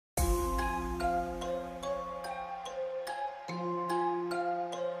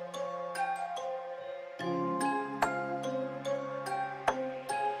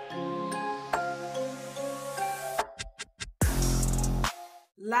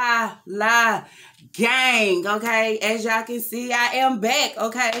gang, okay? As y'all can see, I am back,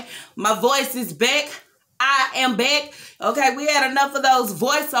 okay? My voice is back. I am back. Okay, we had enough of those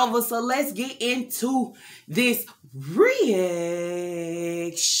voiceovers, so let's get into this reaction.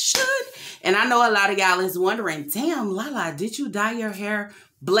 And I know a lot of y'all is wondering, damn, Lala, did you dye your hair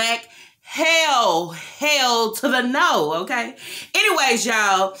black? Hell to the no, okay? Anyways,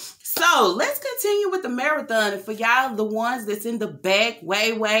 y'all, so let's continue with the marathon. And for y'all, the ones that's in the back,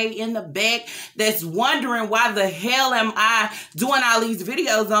 way in the back, that's wondering why the hell am I doing all these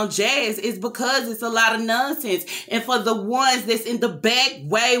videos on jazz, it's because it's a lot of nonsense. And for the ones that's in the back,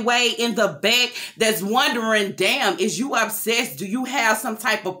 way in the back, that's wondering, damn, is you obsessed? Do you have some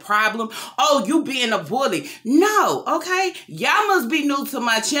type of problem? Oh, you being a bully. No, okay? Y'all must be new to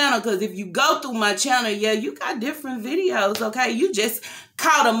my channel, because if you go through my channel, yeah, you got different videos, okay? You just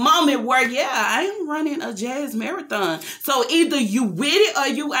caught a moment where, yeah, I am running a jazz marathon. So either you with it or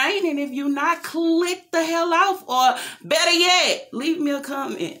you ain't. And if you not, click the hell off. Or better yet, leave me a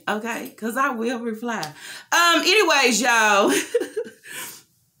comment, okay? Because I will reply. Anyways, y'all,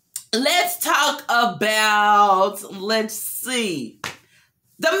 let's talk about, let's see,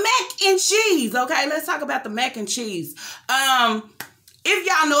 the mac and cheese, okay? Let's talk about the mac and cheese. If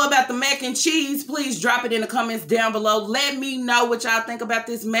y'all know about the mac and cheese, please drop it in the comments down below. Let me know what y'all think about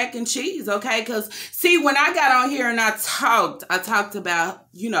this mac and cheese, okay? Because, see, when I got on here and I talked about,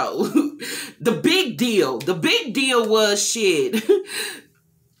 you know, the big deal. The big deal was, shit,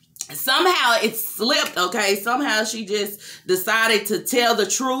 somehow it slipped, okay? Somehow she just decided to tell the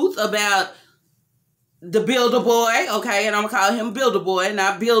truth about the builder boy, okay, and I'm gonna call him builder boy,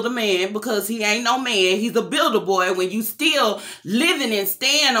 not builder man, because he ain't no man. He's a builder boy. When you still living and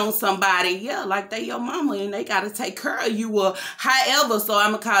staying on somebody, yeah, like they your mama and they gotta take care of you or however. So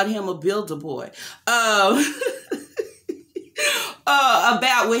I'm gonna call him a builder boy.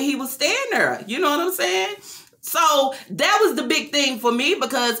 About when he was staying there, you know what I'm saying? So that was the big thing for me,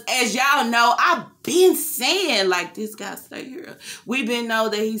 because as y'all know, I've been saying, like, this guy stay here. We been know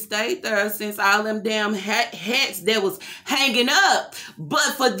that he stayed there since all them damn hats that was hanging up.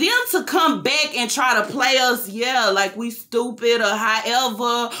 But for them to come back and try to play us, yeah, like we stupid or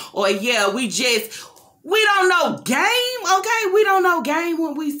however, or yeah, we don't know game, okay? We don't know game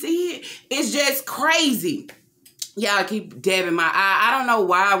when we see it. It's just crazy. Y'all keep dabbing my eye. I don't know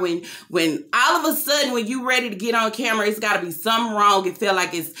why when all of a sudden when you ready to get on camera, it's got to be something wrong. It feel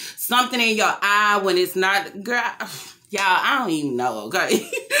like it's something in your eye when it's not. Girl, y'all, I don't even know,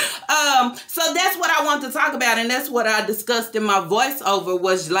 okay? So that's what I want to talk about, and that's what I discussed in my voiceover,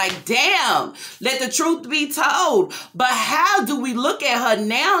 was like, damn, let the truth be told. But how do we look at her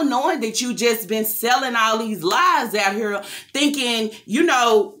now, knowing that you just been selling all these lies out here, thinking, you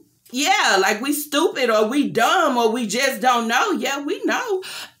know, yeah, like we stupid or we dumb or we just don't know. Yeah, we know.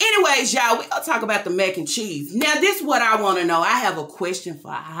 Anyways, y'all, we're going to talk about the mac and cheese. Now, this is what I want to know. I have a question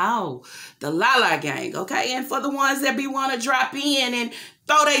for how the Lala gang, okay? And for the ones that be want to drop in and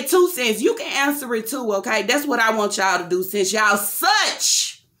throw their 2 cents, you can answer it too, okay? That's what I want y'all to do, since y'all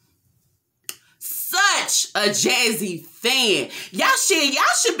such a Jazzy fan. Y'all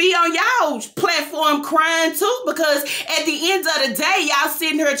should be on y'all platform crying too, because at the end of the day, y'all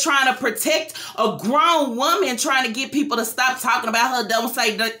sitting here trying to protect a grown woman, trying to get people to stop talking about her. Don't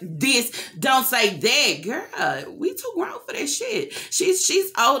say this, don't say that. Girl, we too grown for that shit.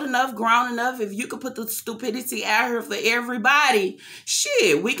 She's old enough, grown enough. If you could put the stupidity out here for everybody,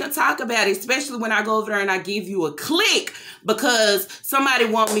 shit, we can talk about it, especially when I go over there and I give you a click because somebody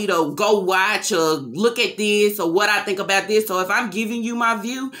want me to go watch or look at this or what I think about this. So if I'm giving you my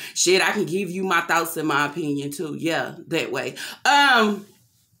view, shit, I can give you my thoughts and my opinion too. Yeah, that way.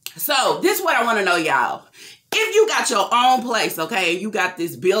 So this is what I want to know, y'all. If you got your own place, okay, you got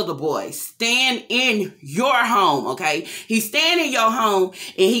this builder boy staying in your home, okay? He's staying in your home,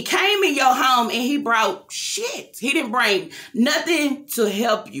 and he came in your home, and he brought shit. He didn't bring nothing to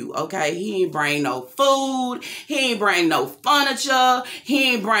help you, okay? He ain't bring no food. He ain't bring no furniture.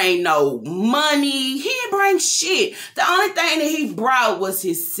 He ain't bring no money. He ain't bring shit. The only thing that he brought was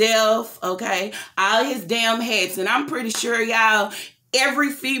himself, okay? All his damn hats, and I'm pretty sure, y'all,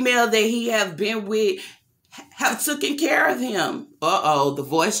 every female that he have been with have taken care of him. Uh-oh, the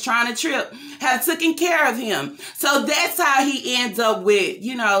voice trying to trip. Have taken care of him. So that's how he ends up with,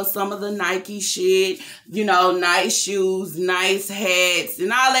 you know, some of the Nike shit, you know, nice shoes, nice hats,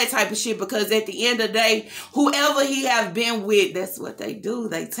 and all that type of shit. Because at the end of the day, whoever he have been with, that's what they do.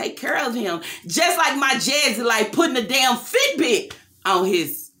 They take care of him. Just like my Jazzy, like putting a damn Fitbit on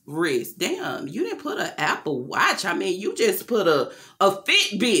his wrist. Damn, you didn't put an Apple Watch. I mean, you just put a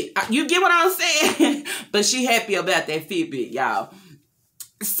Fitbit. You get what I'm saying? But she happy about that Fitbit, y'all.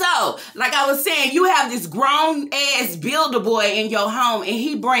 So, like I was saying, you have this grown ass builder boy in your home and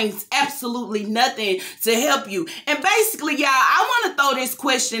he brings absolutely nothing to help you. And basically, y'all, I want to throw this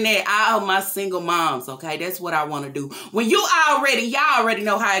question at all my single moms, okay? That's what I want to do. When y'all already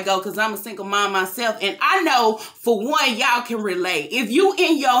know how it go because I'm a single mom myself. And I know, for one, y'all can relate. If you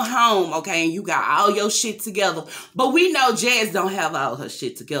in your home, okay, and you got all your shit together, but we know Jazz don't have all her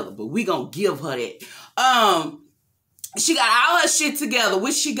shit together, but we gonna give her that. She got all her shit together,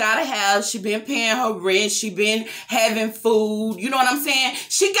 which she gotta have. She been paying her rent. She been having food. You know what I'm saying?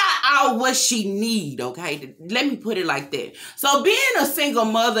 She got all what she need, okay? Let me put it like that. So being a single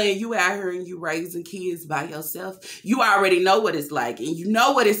mother and you out here and you raising kids by yourself, you already know what it's like. And you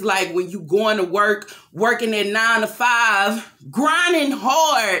know what it's like when you going to work, working at 9 to 5, grinding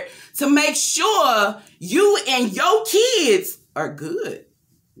hard to make sure you and your kids are good.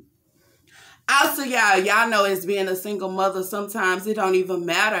 Also, y'all know as being a single mother, sometimes it don't even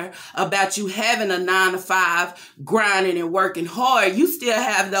matter about you having a 9 to 5, grinding and working hard. You still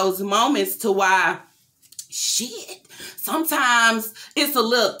have those moments to why, shit, sometimes it's a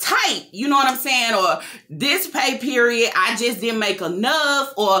little tight, you know what I'm saying? Or this pay period, I just didn't make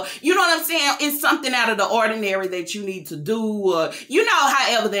enough, or you know what I'm saying? It's something out of the ordinary that you need to do, or you know,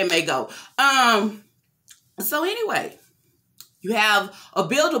 however that may go. So anyway, you have a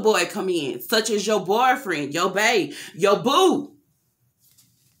builder boy come in, such as your boyfriend, your babe, your boo.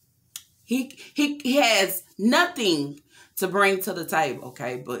 He has nothing to bring to the table,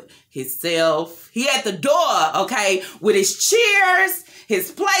 okay, but himself. He at the door, okay, with his chairs,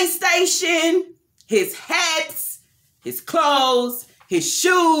 his PlayStation, his hats, his clothes, his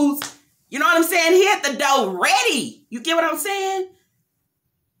shoes. You know what I'm saying? He at the door ready. You get what I'm saying?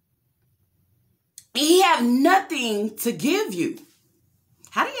 He have nothing to give you.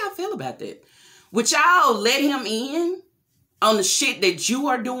 How do y'all feel about that? Would y'all let him in on the shit that you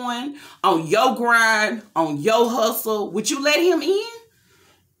are doing, on your grind, on your hustle? Would you let him in?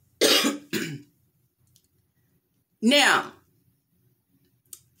 Now,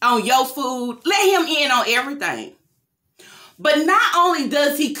 on your food, let him in on everything. But not only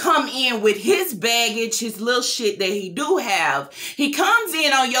does he come in with his baggage, his little shit that he do have, he comes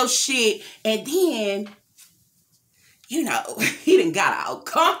in on your shit and then, you know, he done got all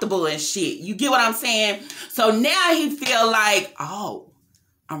comfortable and shit. You get what I'm saying? So now he feel like, oh,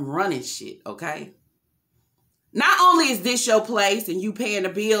 I'm running shit, okay? Not only is this your place and you paying the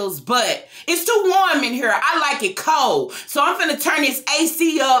bills, but it's too warm in here. I like it cold. So I'm finna turn this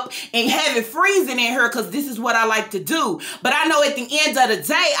AC up and have it freezing in here because this is what I like to do. But I know at the end of the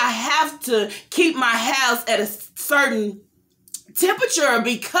day, I have to keep my house at a certain temperature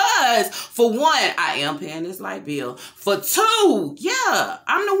because, for one, I am paying this light bill. For two, yeah,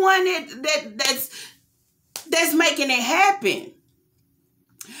 I'm the one that's making it happen.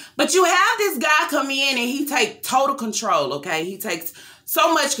 But you have this guy come in and he take total control, okay? He takes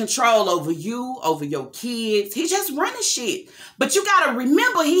so much control over you, over your kids. He just running shit. But you got to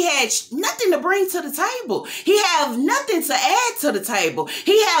remember, he had nothing to bring to the table. He have nothing to add to the table.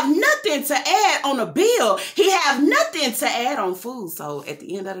 He have nothing to add on a bill. He have nothing to add on food. So at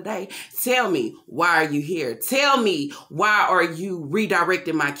the end of the day, tell me, why are you here? Tell me, why are you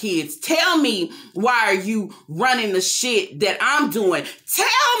redirecting my kids? Tell me, why are you running the shit that I'm doing?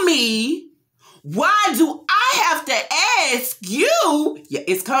 Tell me, why do I have to ask you? Yeah,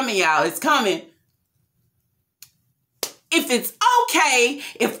 it's coming, y'all. It's coming. If it's okay,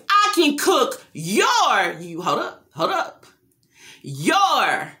 if I can cook hold up.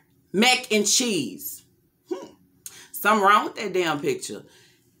 Your mac and cheese. Something wrong with that damn picture.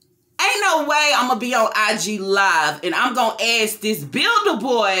 Ain't no way I'm going to be on IG Live and I'm going to ask this builder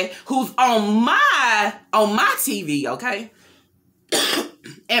boy who's on my TV, okay?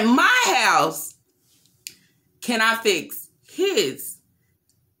 At my house, can I fix his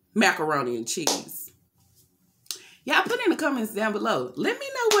macaroni and cheese? Y'all put in the comments down below. Let me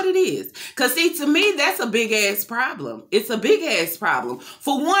know what it is. Because see, to me, that's a big-ass problem. It's a big-ass problem.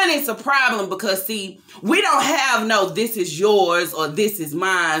 For one, it's a problem because, see, we don't have no this is yours or this is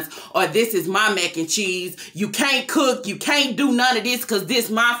mine or this is my mac and cheese. You can't cook. You can't do none of this because this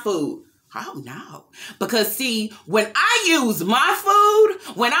my food. Oh, no. Because, see, when I use my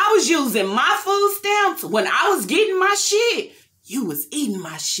food, when I was using my food stamps, when I was getting my shit, you was eating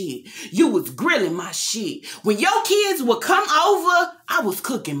my shit. You was grilling my shit. When your kids would come over, I was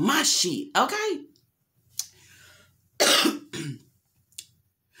cooking my shit, okay?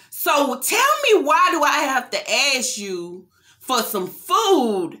 So tell me, why do I have to ask you for some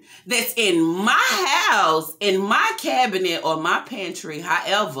food that's in my house, in my cabinet or my pantry,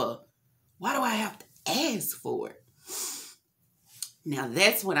 however? Why do I have to ask for it? Now,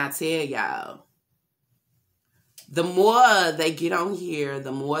 that's when I tell y'all, the more they get on here,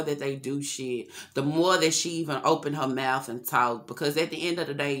 the more that they do shit, the more that she even open her mouth and talk. Because at the end of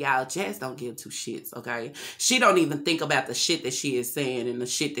the day, y'all, Jazz don't give two shits, okay? She don't even think about the shit that she is saying and the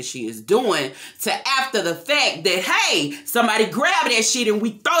shit that she is doing to after the fact that, hey, somebody grab that shit and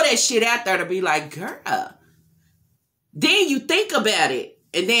we throw that shit out there to be like, girl. Then you think about it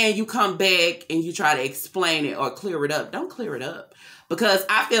and then you come back and you try to explain it or clear it up. Don't clear it up. Because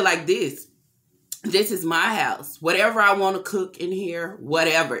I feel like this is my house. Whatever I want to cook in here,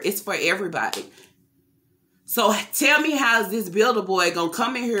 whatever. It's for everybody. So tell me, how is this builder boy going to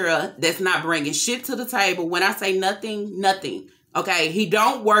come in here that's not bringing shit to the table? When I say nothing, nothing. Okay? He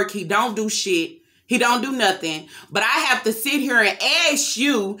don't work. He don't do shit. He don't do nothing. But I have to sit here and ask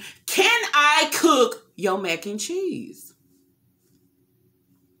you, can I cook your mac and cheese?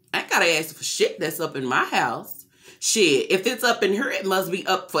 I ain't got to ask for shit that's up in my house. Shit, if it's up in here, it must be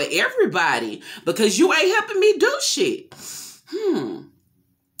up for everybody because you ain't helping me do shit.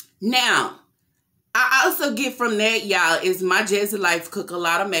 Now, I also get from that, y'all, is my Jazzy Life cook a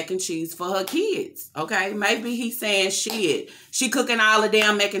lot of mac and cheese for her kids, okay? Maybe he's saying, shit, she cooking all the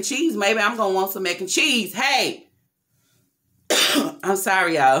damn mac and cheese. Maybe I'm going to want some mac and cheese. Hey, I'm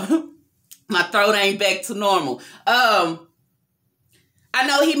sorry, y'all. My throat ain't back to normal. I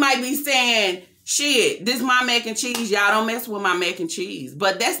know he might be saying, shit, this my mac and cheese. Y'all don't mess with my mac and cheese.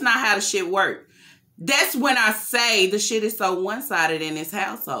 But that's not how the shit work. That's when I say the shit is so one-sided in this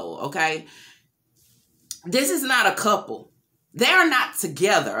household, okay? This is not a couple. They're not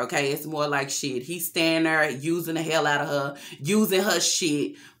together, okay? It's more like shit. He's standing there using the hell out of her, using her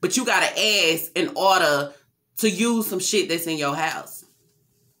shit. But you got to ask in order to use some shit that's in your house.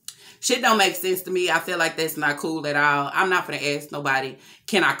 Shit don't make sense to me. I feel like that's not cool at all. I'm not going to ask nobody,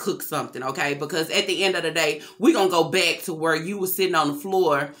 can I cook something, okay? Because at the end of the day, we're going to go back to where you was sitting on the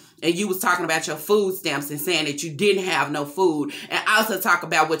floor and you was talking about your food stamps and saying that you didn't have no food. And also talk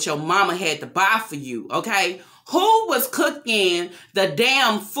about what your mama had to buy for you, okay? Who was cooking the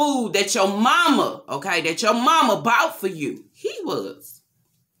damn food that your mama, okay, that your mama bought for you? He was.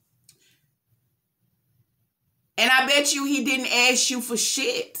 And I bet you he didn't ask you for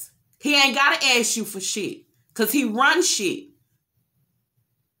shit. He ain't got to ask you for shit because he runs shit.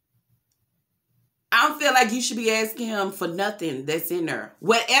 I don't feel like you should be asking him for nothing that's in there.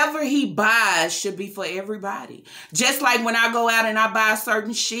 Whatever he buys should be for everybody. Just like when I go out and I buy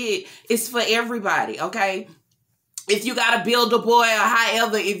certain shit, it's for everybody, okay? If you got to build a boy or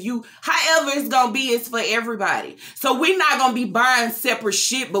however it's going to be, it's for everybody. So we're not going to be buying separate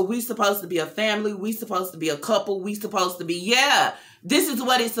shit, but we supposed to be a family. We supposed to be a couple. We supposed to be, yeah, this is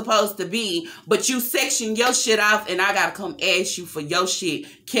what it's supposed to be. But you section your shit off and I got to come ask you for your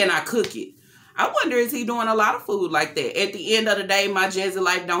shit. Can I cook it? I wonder, is he doing a lot of food like that? At the end of the day, my Jazzy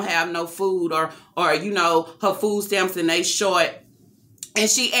Life don't have no food or you know, her food stamps and they short. And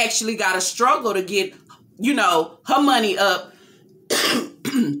she actually got to struggle to get, you know, her money up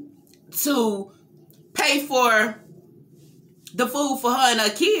to pay for the food for her and her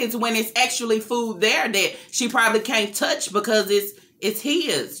kids when it's actually food there that she probably can't touch because it's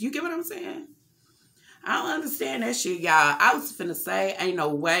his. You get what I'm saying? I don't understand that shit, y'all. I was finna say, ain't no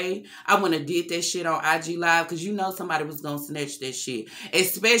way I wouldn't have did that shit on IG Live because you know somebody was gonna snatch that shit.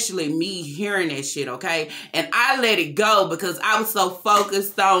 Especially me hearing that shit, okay? And I let it go because I was so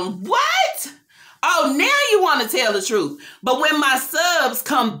focused on, what? Oh, now you want to tell the truth. But when my subs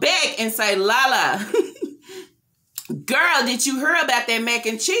come back and say, Lala, girl, did you hear about that mac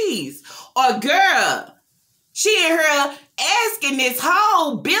and cheese? Or girl, she in here asking this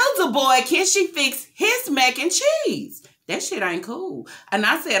whole builder boy, can she fix his mac and cheese? That shit ain't cool. And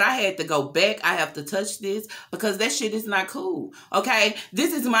I said I had to go back. I have to touch this because that shit is not cool. Okay?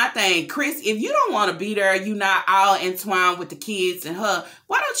 This is my thing. Chris, if you don't want to be there, you not all entwined with the kids and her,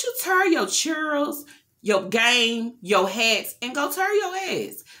 why don't you turn your churros, your game, your hats, and go turn your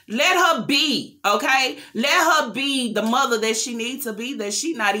ass? Let her be, okay? Let her be the mother that she needs to be, that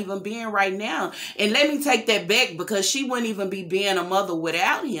she not even being right now. And let me take that back because she wouldn't even be being a mother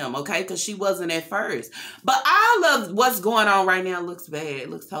without him, okay? Because she wasn't at first. But all of what's going on right now looks bad. It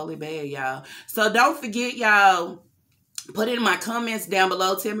looks totally bad, y'all. So don't forget, y'all, put it in my comments down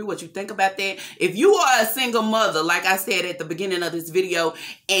below. Tell me what you think about that. If you are a single mother, like I said at the beginning of this video,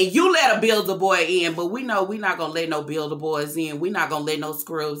 and you let a builder boy in, but we know we're not going to let no builder boys in. We're not going to let no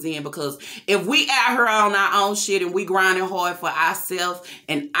scrubs in because if we out here on our own shit and we grinding hard for ourselves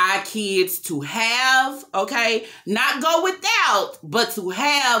and our kids to have, okay, not go without, but to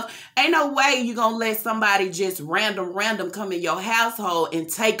have, ain't no way you going to let somebody just random come in your household and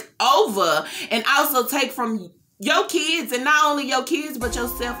take over and also take from your kids, and not only your kids, but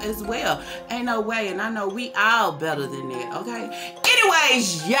yourself as well. Ain't no way, and I know we all better than that, okay?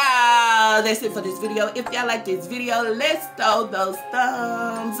 Anyways, y'all, that's it for this video. If y'all like this video, let's throw those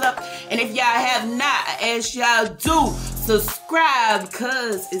thumbs up. And if y'all have not, I ask y'all do subscribe,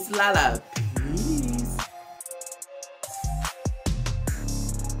 because it's Lala.